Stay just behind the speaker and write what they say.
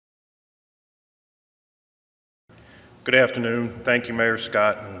Good afternoon. Thank you, Mayor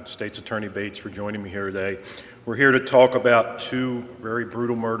Scott and State's Attorney Bates, for joining me here today. We're here to talk about two very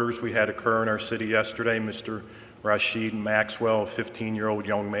brutal murders we had occur in our city yesterday. Mr. Rashid Maxwell, a 15-year-old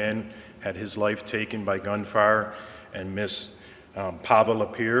young man, had his life taken by gunfire, and Miss Pava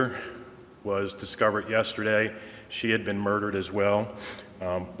LaPere was discovered yesterday. She had been murdered as well.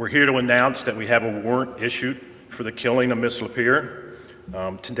 We're here to announce that we have a warrant issued for the killing of Miss LaPere.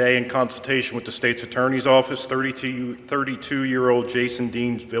 Today, in consultation with the State's Attorney's Office, 32-year-old Jason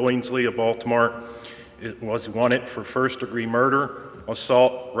Dean Billingsley of Baltimore was wanted for first-degree murder,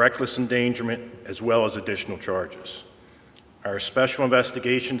 assault, reckless endangerment, as well as additional charges. Our Special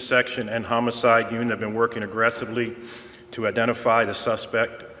Investigations Section and Homicide Unit have been working aggressively to identify the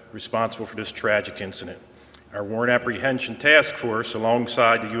suspect responsible for this tragic incident. Our Warrant Apprehension Task Force,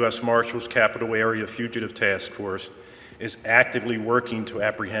 alongside the U.S. Marshals Capital Area Fugitive Task Force, is actively working to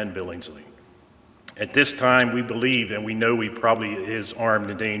apprehend Billingsley. At this time, we believe and we know he probably is armed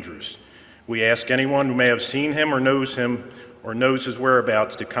and dangerous. We ask anyone who may have seen him or knows his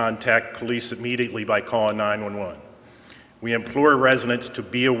whereabouts to contact police immediately by calling 911. We implore residents to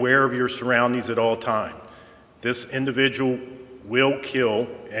be aware of your surroundings at all times. This individual will kill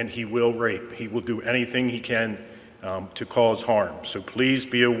and he will rape. He will do anything he can to cause harm. So please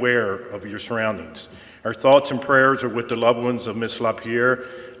be aware of your surroundings. Our thoughts and prayers are with the loved ones of Ms. LaPere,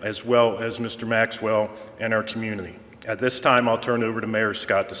 as well as Mr. Maxwell and our community. At this time, I'll turn it over to Mayor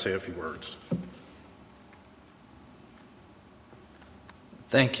Scott to say a few words.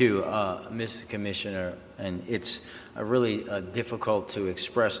 Thank you, Mr. Commissioner. And it's really difficult to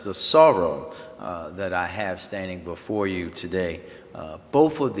express the sorrow that I have standing before you today.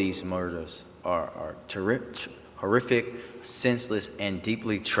 Both of these murders are horrific, senseless, and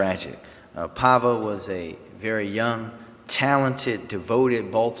deeply tragic. Pava was a very young, talented,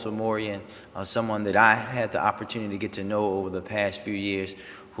 devoted Baltimorean, someone that I had the opportunity to get to know over the past few years,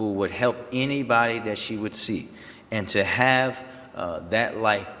 who would help anybody that she would see. And to have that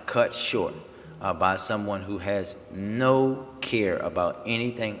life cut short by someone who has no care about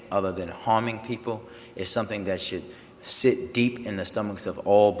anything other than harming people is something that should sit deep in the stomachs of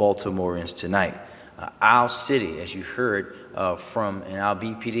all Baltimoreans tonight. Our city, as you heard from in our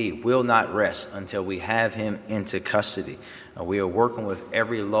BPD, will not rest until we have him into custody. We are working with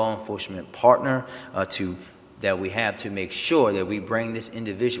every law enforcement partner that we have to make sure that we bring this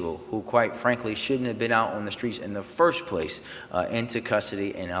individual, who quite frankly shouldn't have been out on the streets in the first place, into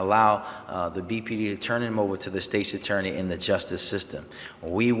custody, and allow the BPD to turn him over to the state's attorney in the justice system.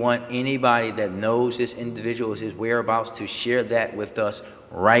 We want anybody that knows this individual, his whereabouts, to share that with us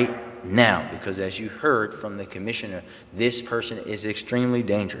right now, because as you heard from the commissioner, this person is extremely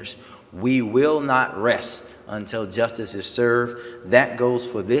dangerous. We will not rest until justice is served. That goes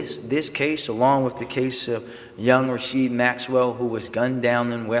for this case, along with the case of young Rashid Maxwell, who was gunned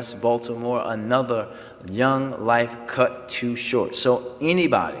down in West Baltimore, another young life cut too short. So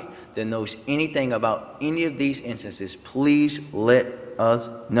anybody that knows anything about any of these instances, please let us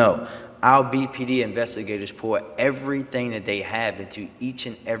know. Our BPD investigators pour everything that they have into each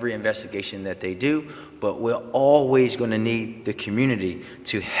and every investigation that they do, but we're always going to need the community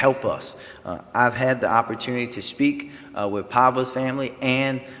to help us. I've had the opportunity to speak with Pava's family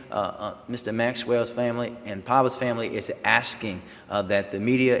and Mr. Maxwell's family, and Pava's family is asking that the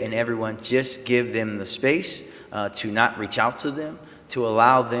media and everyone just give them the space to not reach out to them, to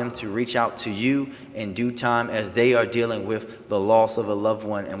allow them to reach out to you in due time as they are dealing with the loss of a loved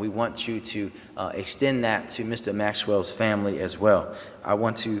one. And we want you to extend that to Mr. Maxwell's family as well. I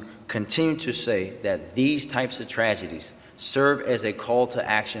want to continue to say that these types of tragedies serve as a call to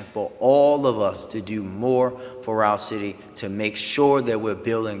action for all of us to do more for our city, to make sure that we're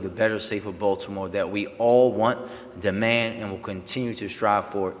building the better, safer Baltimore that we all want, demand, and will continue to strive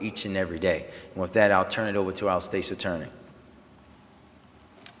for each and every day. And with that, I'll turn it over to our state's attorney.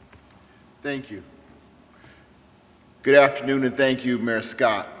 Thank you. Good afternoon, and thank you, Mayor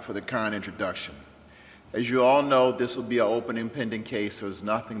Scott, for the kind introduction. As you all know, this will be an open and pending case, so there's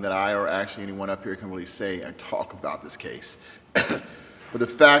nothing that I or actually anyone up here can really say and talk about this case. But the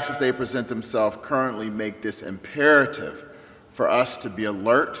facts as they present themselves currently make this imperative for us to be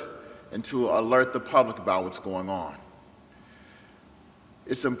alert and to alert the public about what's going on.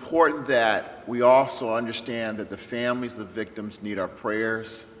 It's important that we also understand that the families of the victims need our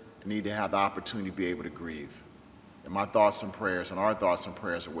prayers, need to have the opportunity to be able to grieve. And my thoughts and prayers and our thoughts and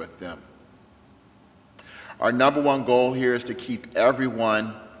prayers are with them. Our number one goal here is to keep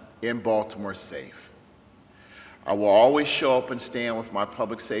everyone in Baltimore safe. I will always show up and stand with my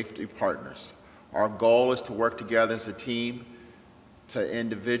public safety partners. Our goal is to work together as a team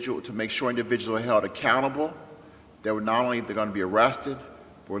to make sure individuals are held accountable, They were not only they're going to be arrested,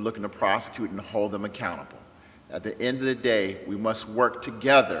 but we're looking to prosecute and hold them accountable. At the end of the day, we must work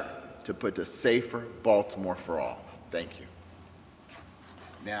together to put a safer Baltimore for all. Thank you.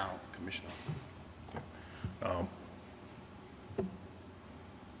 Now, Commissioner.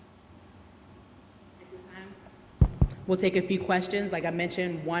 We'll take a few questions. Like I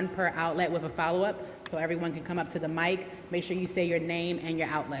mentioned, one per outlet with a follow-up, so everyone can come up to the mic. Make sure you say your name and your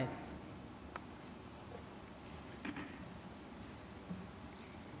outlet.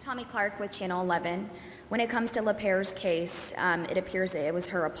 Tommy Clark with Channel 11. When it comes to LaPere's case, it appears that it was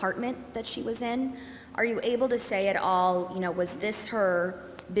her apartment that she was in. Are you able to say at all, was this her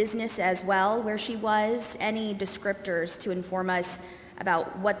business as well where she was? Any descriptors to inform us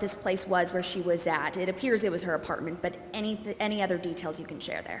about what this place was where she was at? It appears it was her apartment, but any other details you can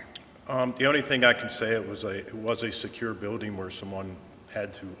share there? The only thing I can say, it was a secure building where someone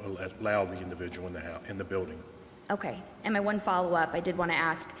had to allow the individual in the building. Okay, and my one follow-up, I did want to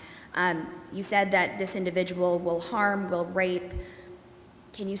ask, you said that this individual will harm, will rape.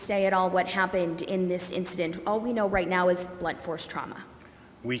 Can you say at all what happened in this incident? All we know right now is blunt force trauma.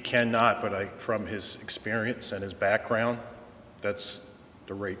 We cannot, but from his experience and his background, that's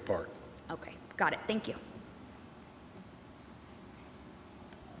the rape part. Okay, got it, thank you.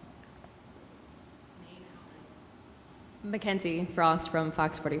 Mackenzie Frost from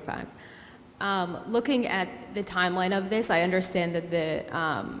Fox 45. Looking at the timeline of this, I understand that the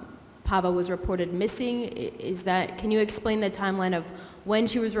Pava was reported missing. Can you explain the timeline of when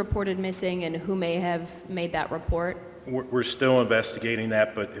she was reported missing and who may have made that report? We're still investigating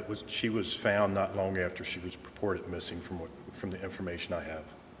that, but she was found not long after she was reported missing from the information I have.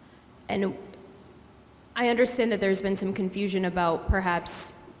 And I understand that there's been some confusion about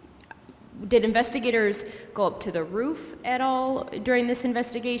perhaps, did investigators go up to the roof at all during this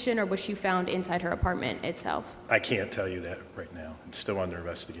investigation, or was she found inside her apartment itself? I can't tell you that right now. It's still under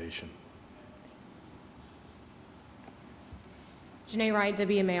investigation. Janae Wright,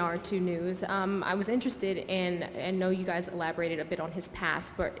 WMAR 2 News. I was interested in, I know you guys elaborated a bit on his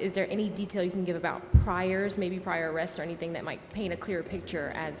past, but is there any detail you can give about priors, maybe prior arrests or anything that might paint a clearer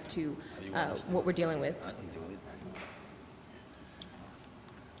picture as to what we're dealing with?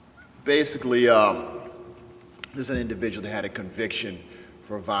 Basically, this is an individual that had a conviction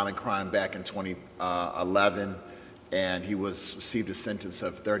for a violent crime back in 2011, and he received a sentence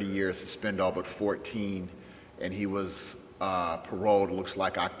of 30 years, suspended all but 14, and he was paroled, looks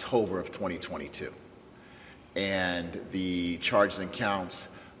like October of 2022. And the charges and counts,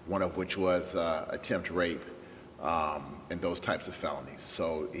 one of which was attempt rape and those types of felonies.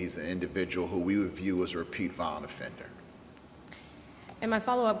 So he's an individual who we would view as a repeat violent offender. And my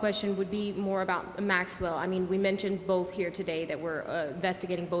follow-up question would be more about Maxwell. I mean, we mentioned both here today that we're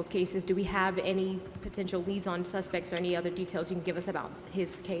investigating both cases. Do we have any potential leads on suspects or any other details you can give us about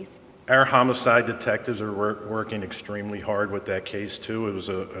his case? Our homicide detectives are working extremely hard with that case, too. It was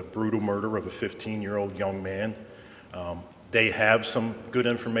a brutal murder of a 15-year-old young man. They have some good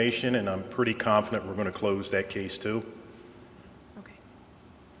information, and I'm pretty confident we're going to close that case, too. Okay.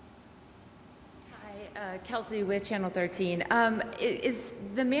 Hi, Kelsey with Channel 13. Is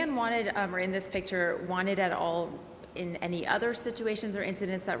the man wanted, or in this picture, wanted at all in any other situations or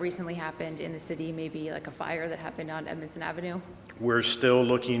incidents that recently happened in the city, maybe like a fire that happened on Edmondson Avenue? We're still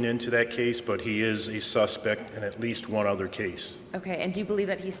looking into that case, but he is a suspect in at least one other case. Okay, and do you believe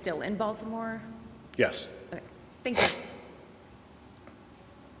that he's still in Baltimore? Yes. Okay, thank you.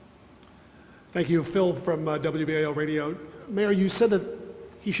 Thank you. Phil from WBAL Radio. Mayor, you said that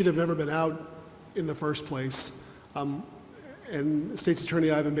he should have never been out in the first place. And State's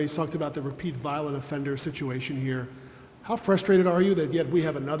Attorney Ivan Bates talked about the repeat violent offender situation here. How frustrated are you that yet we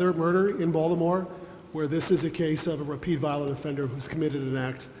have another murder in Baltimore where this is a case of a repeat violent offender who's committed an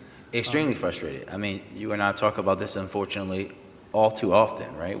act? Extremely frustrated. I mean, you and I talk about this, unfortunately, all too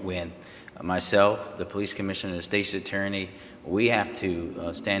often, right? When myself, the police commissioner, the state's attorney, we have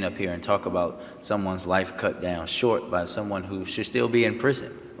to stand up here and talk about someone's life cut down short by someone who should still be in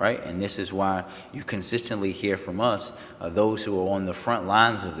prison, right? And this is why you consistently hear from us, those who are on the front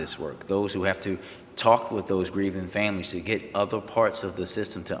lines of this work, those who have to talk with those grieving families to get other parts of the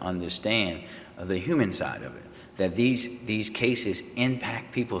system to understand the human side of it, that these cases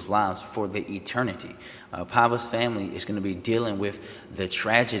impact people's lives for the eternity. Pava's family is going to be dealing with the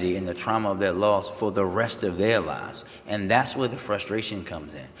tragedy and the trauma of that loss for the rest of their lives. And that's where the frustration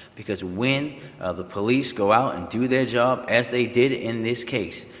comes in. Because when the police go out and do their job, as they did in this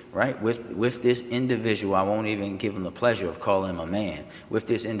case, right, with this individual, I won't even give him the pleasure of calling him a man, with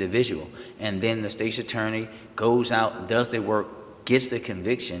this individual, and then the state's attorney goes out, does their work, gets the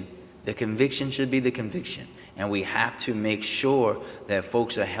conviction, The conviction should be the conviction. And we have to make sure that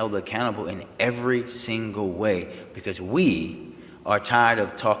folks are held accountable in every single way, because we are tired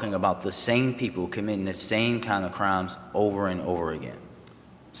of talking about the same people committing the same kind of crimes over and over again.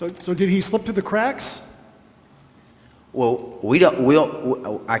 So did he slip through the cracks? Well,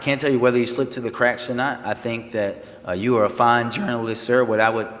 I can't tell you whether he slipped through the cracks or not. I think that you are a fine journalist, sir. What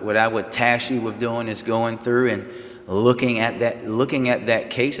I would task you with doing is going through and looking at that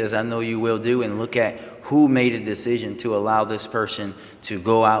case, as I know you will do, and look at who made a decision to allow this person to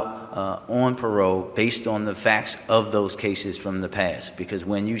go out on parole based on the facts of those cases from the past. Because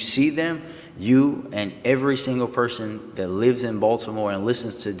when you see them, you and every single person that lives in Baltimore and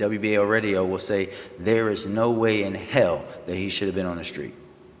listens to WBAL radio will say there is no way in hell that he should have been on the street.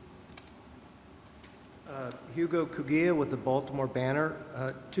 Hugo Cugia with the Baltimore Banner.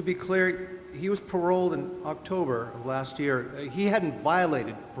 To be clear, he was paroled in October of last year. He hadn't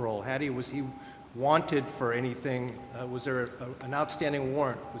violated parole, had he? Was he wanted for anything? Was there an outstanding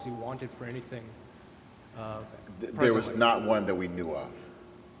warrant? Was he wanted for anything? There was not one that we knew of.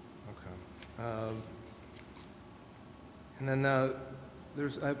 Okay. And then I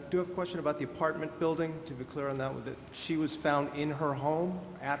do have a question about the apartment building, to be clear on that, that she was found in her home,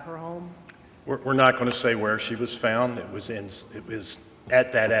 at her home? We're not going to say where she was found. It was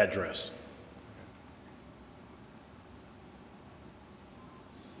at that address.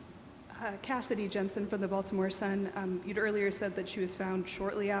 Cassidy Jensen from the Baltimore Sun. You'd earlier said that she was found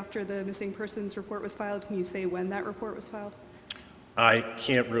shortly after the missing persons report was filed. Can you say when that report was filed? I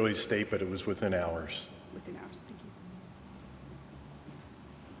can't really state, but it was within hours. Within hours. Thank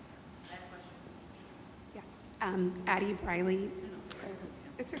you. Yes. Addie Briley.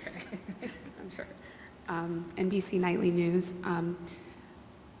 It's okay. I'm sure. NBC Nightly News.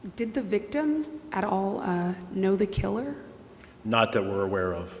 Did the victims at all know the killer? Not that we're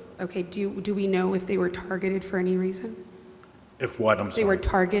aware of. Okay. Do we know if they were targeted for any reason? If what? I'm sorry. They were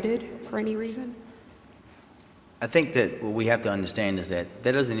targeted for any reason? I think that what we have to understand is that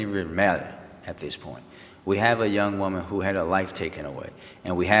doesn't even matter at this point. We have a young woman who had her life taken away,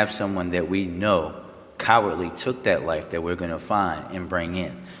 and we have someone that we know cowardly took that life that we're going to find and bring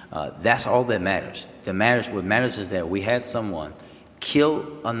in. That's all that matters. What matters is that we had someone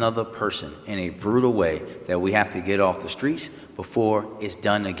kill another person in a brutal way that we have to get off the streets before it's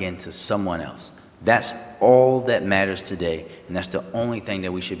done again to someone else. That's all that matters today, and that's the only thing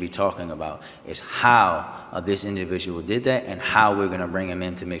that we should be talking about, is how this individual did that and how we're going to bring him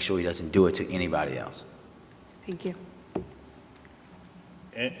in to make sure he doesn't do it to anybody else. Thank you.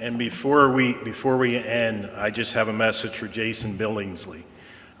 And before we end, I just have a message for Jason Billingsley.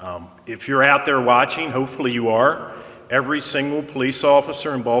 If you're out there watching, hopefully you are, every single police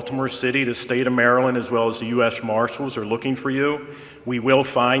officer in Baltimore City, the state of Maryland, as well as the U.S. Marshals are looking for you. We will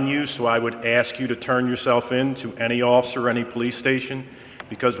find you, so I would ask you to turn yourself in to any officer, any police station,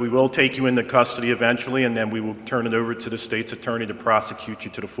 because we will take you into custody eventually, and then we will turn it over to the state's attorney to prosecute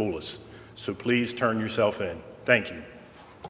you to the fullest. So please turn yourself in. Thank you.